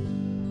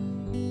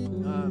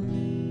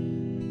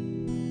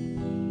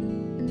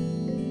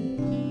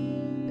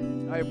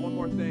 I have one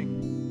more thing.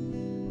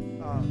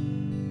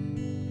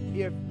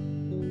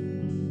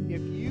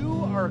 If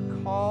you are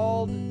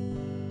called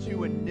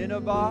to a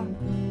Nineveh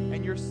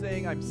and you're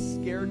saying, I'm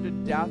scared to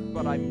death,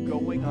 but I'm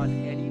going on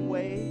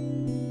anyway,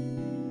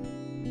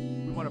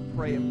 we want to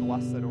pray and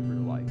bless that over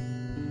your life.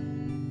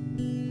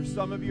 For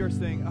some of you are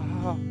saying,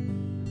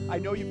 I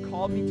know you've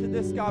called me to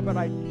this, God, but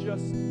I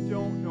just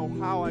don't know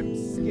how. I'm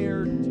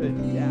scared to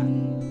death.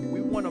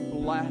 We want to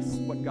bless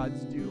what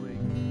God's doing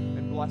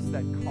and bless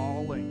that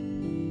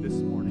calling this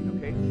morning,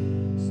 okay?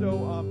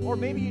 So, or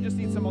maybe you just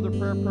need some other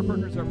prayer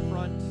partners up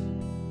front.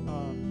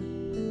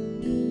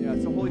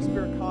 So Holy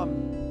Spirit, come.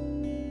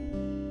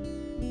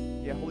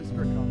 Yeah, Holy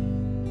Spirit,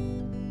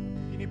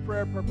 come. If you need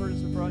prayer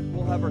partners up front,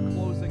 we'll have our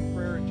closing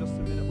prayer in just a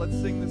minute. Let's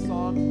sing this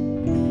song.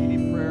 If you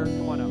need prayer,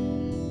 come on up.